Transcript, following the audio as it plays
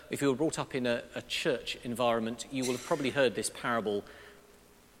if you were brought up in a church environment, you will have probably heard this parable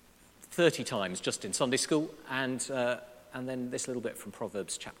 30 times just in Sunday school, and then this little bit from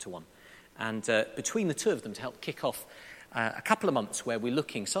Proverbs chapter 1. And between the two of them, to help kick off a couple of months where we're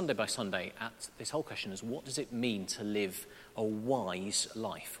looking Sunday by Sunday at this whole question as what does it mean to live a wise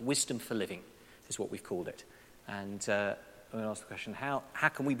life? Wisdom for living is what we've called it. And I'm going to ask the question, how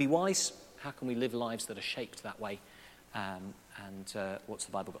can we be wise? How can we live lives that are shaped that way? And what's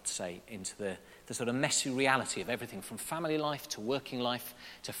the Bible got to say into the sort of messy reality of everything from family life to working life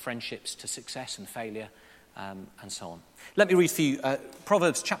to friendships to success and failure and so on. Let me read for you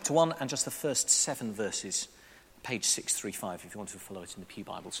Proverbs chapter 1 and just the first 7 verses, page 635, if you want to follow it in the Pew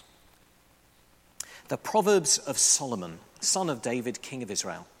Bibles. The Proverbs of Solomon, son of David, king of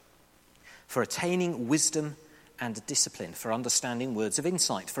Israel, for attaining wisdom and discipline, for understanding words of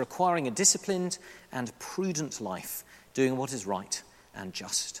insight, for acquiring a disciplined and prudent life, doing what is right and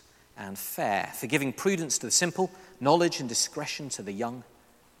just and fair, for giving prudence to the simple, knowledge and discretion to the young.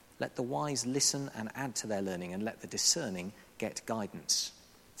 Let the wise listen and add to their learning, and let the discerning get guidance,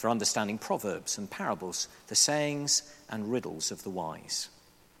 for understanding proverbs and parables, the sayings and riddles of the wise.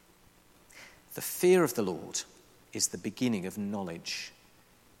 The fear of the Lord is the beginning of knowledge,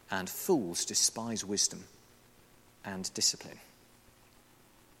 and fools despise wisdom and discipline.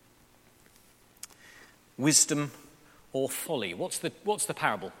 Wisdom or folly? What's the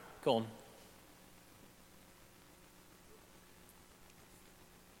parable? Go on.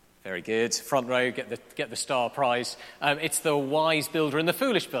 Very good. Front row, get the star prize. It's the wise builder and the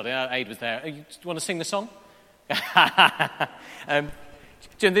foolish builder. Aid was there. You want to sing the song?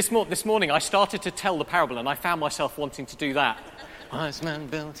 This morning I started to tell the parable and I found myself wanting to do that. Wise man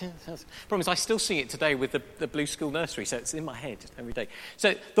built his house. Problem is I still sing it today with the Blue School Nursery, so it's in my head every day.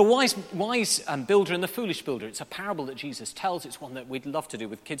 So the wise builder and the foolish builder, it's a parable that Jesus tells. It's one that we'd love to do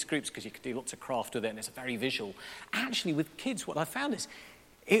with kids groups because you could do lots of craft with it and it's very visual. Actually, with kids, what I found is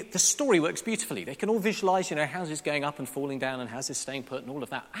the story works beautifully. They can all visualise, houses going up and falling down and houses staying put and all of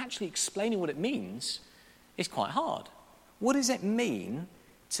that. Actually explaining what it means is quite hard. What does it mean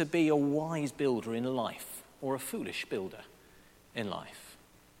to be a wise builder in life or a foolish builder in life?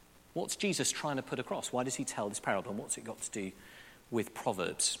 What's Jesus trying to put across? Why does he tell this parable, and what's it got to do with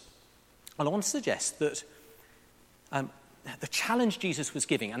Proverbs? And I want to suggest that the challenge Jesus was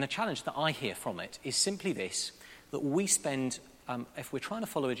giving, and the challenge that I hear from it, is simply this, that we spend, if we're trying to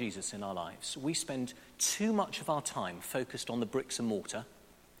follow Jesus in our lives, we spend too much of our time focused on the bricks and mortar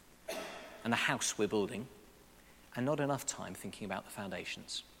and the house we're building, and not enough time thinking about the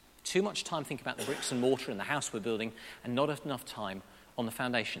foundations. Too much time thinking about the bricks and mortar and the house we're building, and not enough time on the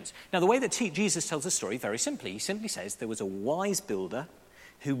foundations. Now, the way that Jesus tells the story, very simply, he simply says there was a wise builder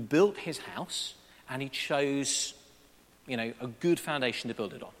who built his house, and he chose, a good foundation to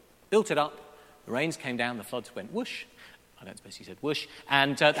build it on. Built it up, the rains came down, the floods went whoosh. I don't suppose he said whoosh.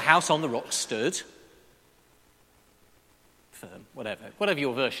 And the house on the rock stood firm, whatever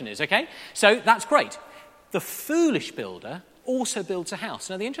your version is, okay? So that's great. The foolish builder also builds a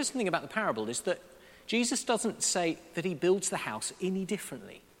house. Now, the interesting thing about the parable is that Jesus doesn't say that he builds the house any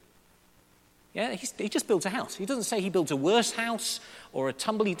differently. Yeah, he just builds a house. He doesn't say he builds a worse house or a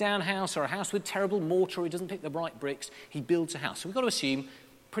tumbly down house or a house with terrible mortar or he doesn't pick the right bricks. He builds a house. So we've got to assume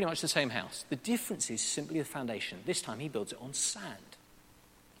pretty much the same house. The difference is simply the foundation. This time he builds it on sand.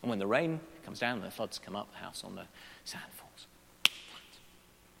 And when the rain comes down and the floods come up, the house on the sand falls.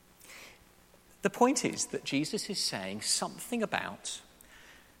 The point is that Jesus is saying something about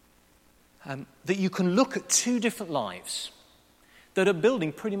that you can look at two different lives that are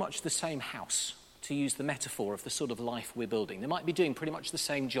building pretty much the same house, to use the metaphor of the sort of life we're building. They might be doing pretty much the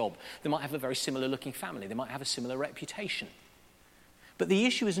same job. They might have a very similar looking family. They might have a similar reputation. But the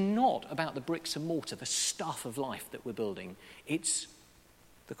issue is not about the bricks and mortar, the stuff of life that we're building. It's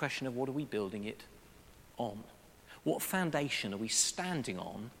the question of what are we building it on? What foundation are we standing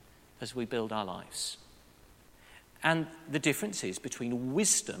on as we build our lives? And the difference is between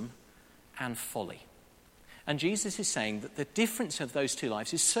wisdom and folly. And Jesus is saying that the difference of those two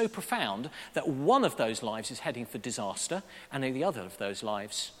lives is so profound that one of those lives is heading for disaster and the other of those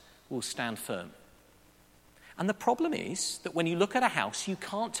lives will stand firm. And the problem is that when you look at a house, you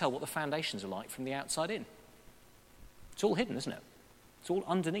can't tell what the foundations are like from the outside in. It's all hidden, isn't it? It's all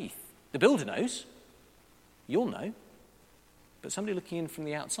underneath. The builder knows. You'll know. But somebody looking in from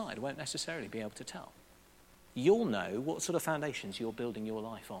the outside won't necessarily be able to tell. You'll know what sort of foundations you're building your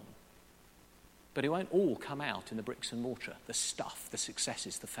life on. But it won't all come out in the bricks and mortar, the stuff, the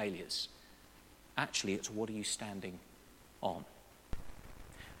successes, the failures. Actually, it's what are you standing on?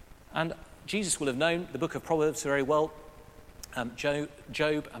 And Jesus will have known the book of Proverbs very well.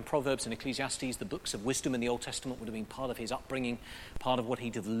 Job and Proverbs and Ecclesiastes, the books of wisdom in the Old Testament, would have been part of his upbringing, part of what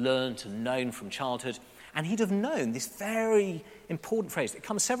he'd have learned and known from childhood. And he'd have known this very important phrase that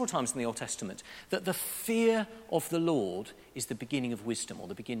comes several times in the Old Testament, that the fear of the Lord is the beginning of wisdom or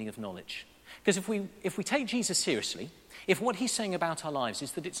the beginning of knowledge. Because if we take Jesus seriously, if what he's saying about our lives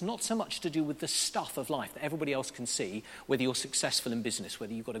is that it's not so much to do with the stuff of life that everybody else can see, whether you're successful in business,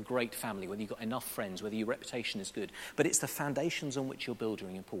 whether you've got a great family, whether you've got enough friends, whether your reputation is good, but it's the foundations on which you're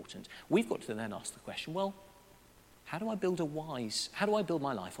building important, we've got to then ask the question, well, how do I build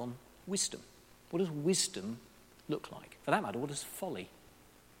my life on wisdom? What does wisdom look like? For that matter, what does folly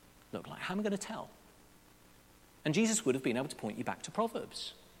look like? How am I going to tell? And Jesus would have been able to point you back to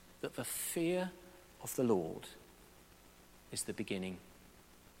Proverbs, that the fear of the Lord is the beginning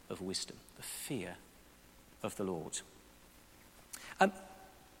of wisdom. The fear of the Lord. I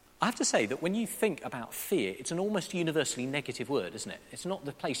have to say that when you think about fear, it's an almost universally negative word, isn't it? It's not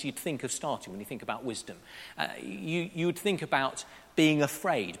the place you'd think of starting when you think about wisdom. You would think about being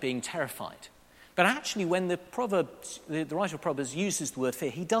afraid, being terrified. But actually, when the writer of Proverbs uses the word fear,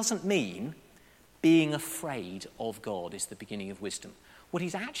 he doesn't mean being afraid of God is the beginning of wisdom. What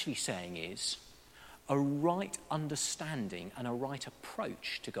he's actually saying is a right understanding and a right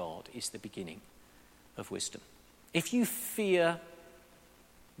approach to God is the beginning of wisdom. If you fear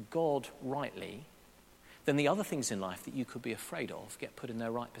God rightly, then the other things in life that you could be afraid of get put in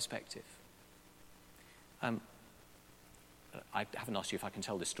their right perspective. I haven't asked you if I can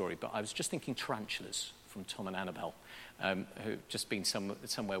tell this story, but I was just thinking tarantulas from Tom and Annabelle, who've just been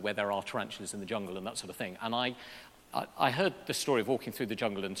somewhere where there are tarantulas in the jungle and that sort of thing. And I heard the story of walking through the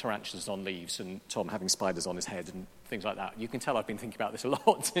jungle and tarantulas on leaves and Tom having spiders on his head and things like that. You can tell I've been thinking about this a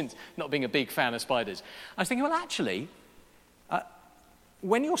lot since not being a big fan of spiders. I was thinking, well, actually,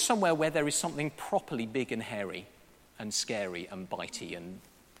 when you're somewhere where there is something properly big and hairy and scary and bitey and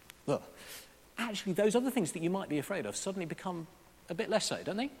actually those other things that you might be afraid of suddenly become a bit less so,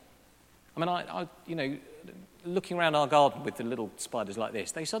 don't they? I mean, I looking around our garden with the little spiders like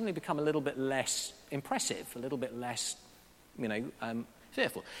this, they suddenly become a little bit less impressive, a little bit less,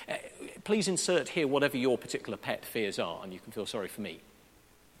 fearful. Please insert here whatever your particular pet fears are, and you can feel sorry for me.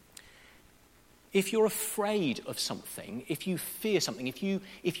 If you're afraid of something, if you fear something, if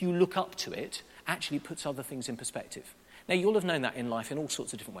you look up to it, actually it puts other things in perspective. Now, you'll have known that in life in all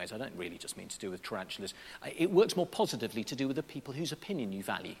sorts of different ways. I don't really just mean to do with tarantulas. It works more positively to do with the people whose opinion you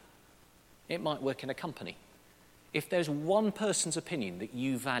value. It might work in a company. If there's one person's opinion that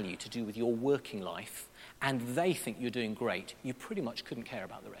you value to do with your working life and they think you're doing great, you pretty much couldn't care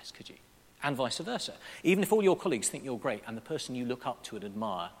about the rest, could you? And vice versa. Even if all your colleagues think you're great and the person you look up to and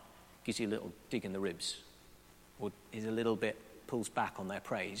admire gives you a little dig in the ribs or is a little bit pulls back on their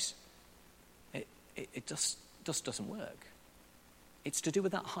praise, it just doesn't work. It's to do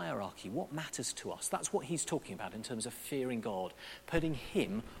with that hierarchy, what matters to us. That's what he's talking about in terms of fearing God, putting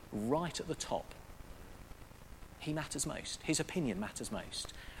him right at the top. He matters most. His opinion matters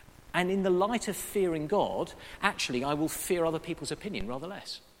most. And in the light of fearing God, actually, I will fear other people's opinion rather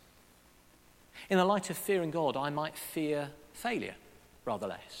less. In the light of fearing God, I might fear failure rather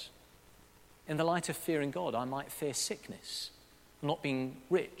less. In the light of fearing God, I might fear sickness, not being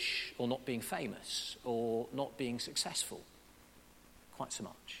rich or not being famous or not being successful quite so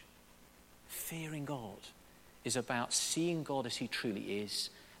much. Fearing God is about seeing God as he truly is,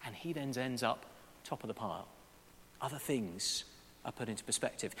 and he then ends up top of the pile. Other things are put into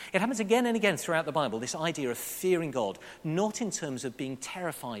perspective. It happens again and again throughout the Bible, this idea of fearing God, not in terms of being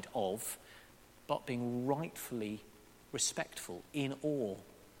terrified of, but being rightfully respectful, in awe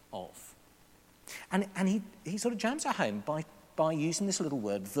of. And he sort of jams it home by using this little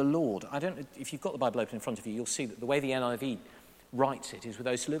word, the Lord. I don't know if you've got the Bible open in front of you, you'll see that the way the NIV writes it is with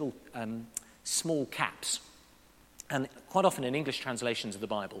those little small caps. And quite often in English translations of the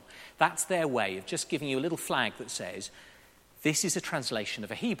Bible, that's their way of just giving you a little flag that says, this is a translation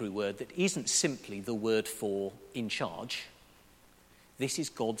of a Hebrew word that isn't simply the word for in charge. This is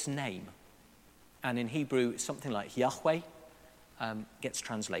God's name. And in Hebrew, something like Yahweh gets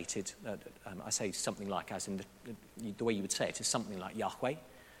translated. I say something like, as in the way you would say it is something like Yahweh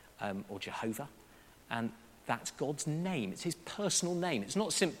or Jehovah. And that's God's name. It's his personal name. It's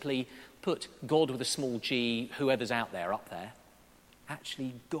not simply put God with a small g, whoever's out there, up there.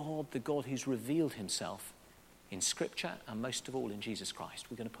 Actually, God, the God who's revealed himself in Scripture and most of all in Jesus Christ.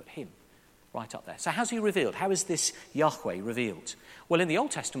 We're going to put him right up there. So how's he revealed? How is this Yahweh revealed? Well, in the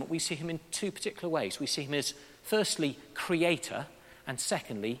Old Testament, we see him in two particular ways. We see him as, firstly, creator, and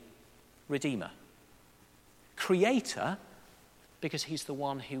secondly, redeemer. Creator because he's the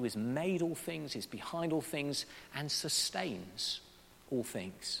one who has made all things, is behind all things, and sustains all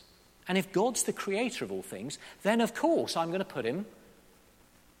things. And if God's the creator of all things, then of course I'm going to put him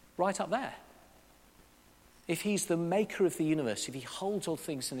right up there. If he's the maker of the universe, if he holds all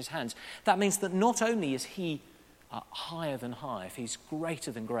things in his hands, that means that not only is he higher than high, if he's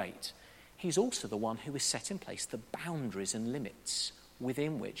greater than great, he's also the one who has set in place the boundaries and limits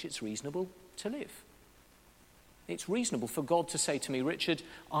within which it's reasonable to live. It's reasonable for God to say to me, Richard,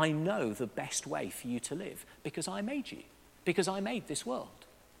 I know the best way for you to live because I made you, because I made this world.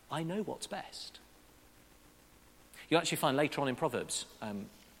 I know what's best. You actually find later on in Proverbs,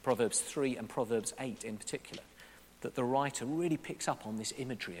 Proverbs 3 and Proverbs 8 in particular, that the writer really picks up on this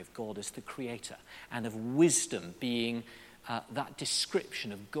imagery of God as the creator and of wisdom being that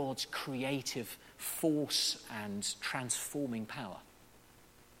description of God's creative force and transforming power.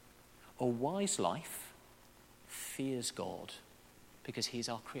 A wise life fears God because he's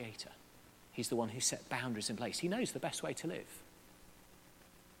our creator. He's the one who set boundaries in place. He knows the best way to live.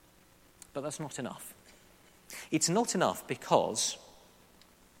 But that's not enough. It's not enough because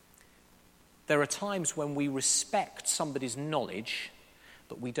there are times when we respect somebody's knowledge,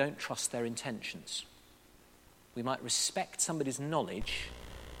 but we don't trust their intentions. We might respect somebody's knowledge,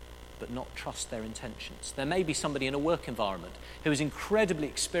 but not trust their intentions. There may be somebody in a work environment who is incredibly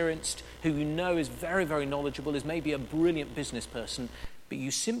experienced, who you know is very, very knowledgeable, is maybe a brilliant business person, but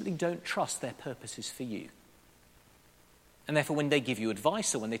you simply don't trust their purposes for you. And therefore, when they give you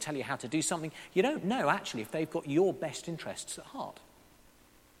advice or when they tell you how to do something, you don't know actually if they've got your best interests at heart.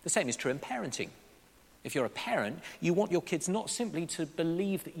 The same is true in parenting. If you're a parent, you want your kids not simply to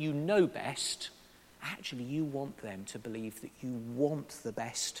believe that you know best, actually you want them to believe that you want the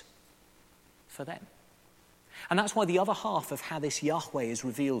best for them. And that's why the other half of how this Yahweh is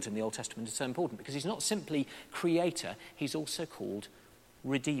revealed in the Old Testament is so important, because he's not simply creator, he's also called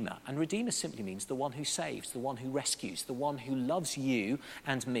Redeemer. And Redeemer simply means the one who saves, the one who rescues, the one who loves you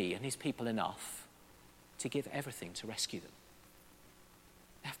and me and his people enough to give everything to rescue them.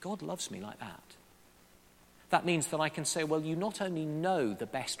 Now, if God loves me like that, that means that I can say, well, you not only know the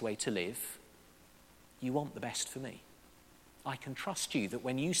best way to live, you want the best for me. I can trust you that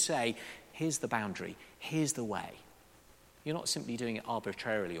when you say, here's the boundary, here's the way, you're not simply doing it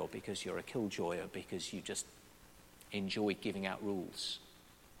arbitrarily or because you're a killjoy or because you just enjoy giving out rules.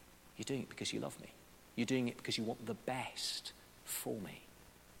 You're doing it because you love me. You're doing it because you want the best for me.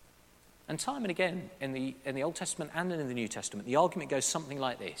 And time and again in the Old Testament and in the New Testament, the argument goes something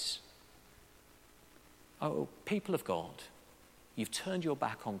like this. Oh, people of God, you've turned your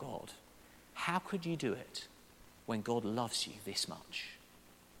back on God. How could you do it when God loves you this much?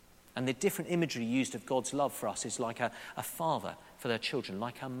 And the different imagery used of God's love for us is like a father for their children,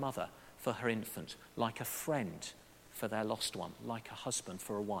 like a mother for her infant, like a friend for their lost one, like a husband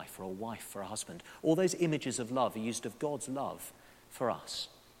for a wife, or a wife for a husband. All those images of love are used of God's love for us.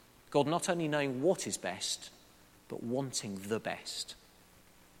 God not only knowing what is best, but wanting the best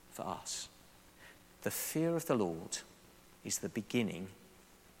for us. The fear of the Lord is the beginning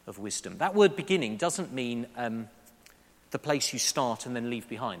of wisdom. That word beginning doesn't mean the place you start and then leave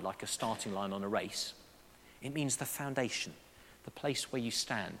behind, like a starting line on a race. It means the foundation, the place where you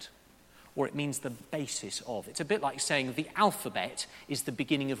stand. Or it means the basis of. It's a bit like saying the alphabet is the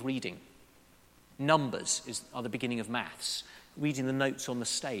beginning of reading. Numbers are the beginning of maths. Reading the notes on the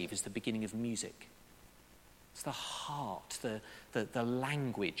stave is the beginning of music. It's the heart, the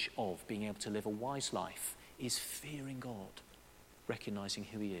language of being able to live a wise life is fearing God, recognizing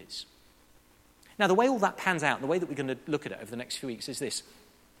who he is. Now, the way all that pans out, the way that we're going to look at it over the next few weeks is this.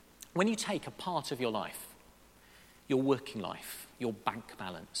 When you take a part of your life, your working life, your bank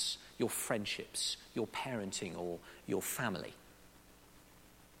balance, your friendships, your parenting or your family,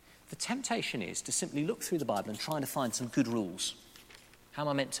 the temptation is to simply look through the Bible and try to find some good rules. How am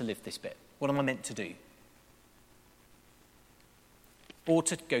I meant to live this bit? What am I meant to do? Or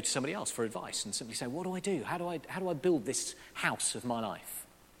to go to somebody else for advice and simply say, what do I do? How do I build this house of my life?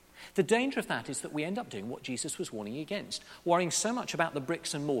 The danger of that is that we end up doing what Jesus was warning against, worrying so much about the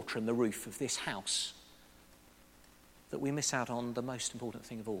bricks and mortar and the roof of this house that we miss out on the most important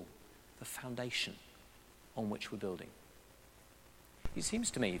thing of all, the foundation on which we're building. It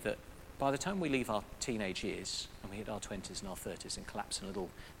seems to me that by the time we leave our teenage years and we hit our 20s and our 30s and collapse in a little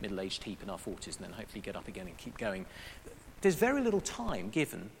middle-aged heap in our 40s and then hopefully get up again and keep going, there's very little time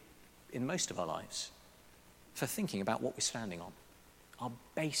given in most of our lives for thinking about what we're standing on. Our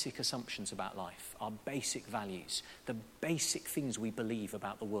basic assumptions about life, our basic values, the basic things we believe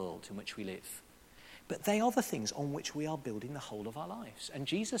about the world in which we live. But they are the things on which we are building the whole of our lives. And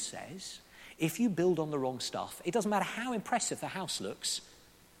Jesus says, If you build on the wrong stuff, it doesn't matter how impressive the house looks,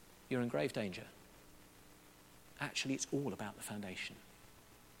 you're in grave danger. Actually, it's all about the foundation.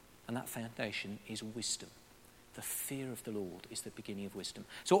 And that foundation is wisdom. The fear of the Lord is the beginning of wisdom.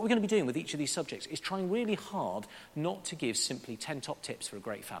 So what we're going to be doing with each of these subjects is trying really hard not to give simply 10 top tips for a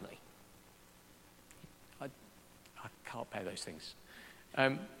great family. I can't pay those things.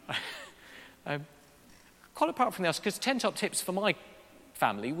 Quite apart from this, because 10 top tips for my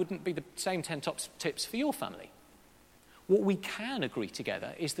family wouldn't be the same 10 top tips for your family. What we can agree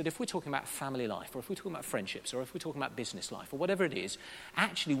together is that if we're talking about family life, or if we're talking about friendships, or if we're talking about business life, or whatever it is,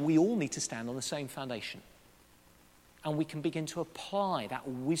 actually we all need to stand on the same foundation. And we can begin to apply that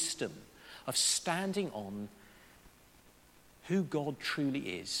wisdom of standing on who God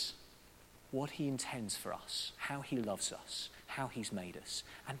truly is, what he intends for us, how he loves us, how he's made us,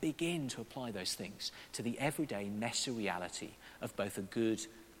 and begin to apply those things to the everyday messy reality of both a good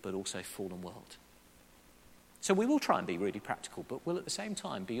but also fallen world. So we will try and be really practical, but we'll at the same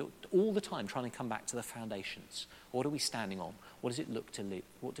time be all the time trying to come back to the foundations. What are we standing on? What does it look to live?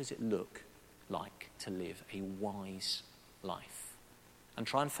 What does it look like to live a wise life? And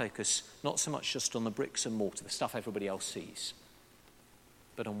try and focus not so much just on the bricks and mortar, the stuff everybody else sees,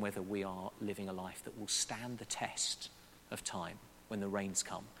 but on whether we are living a life that will stand the test of time when the rains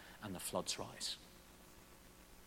come and the floods rise.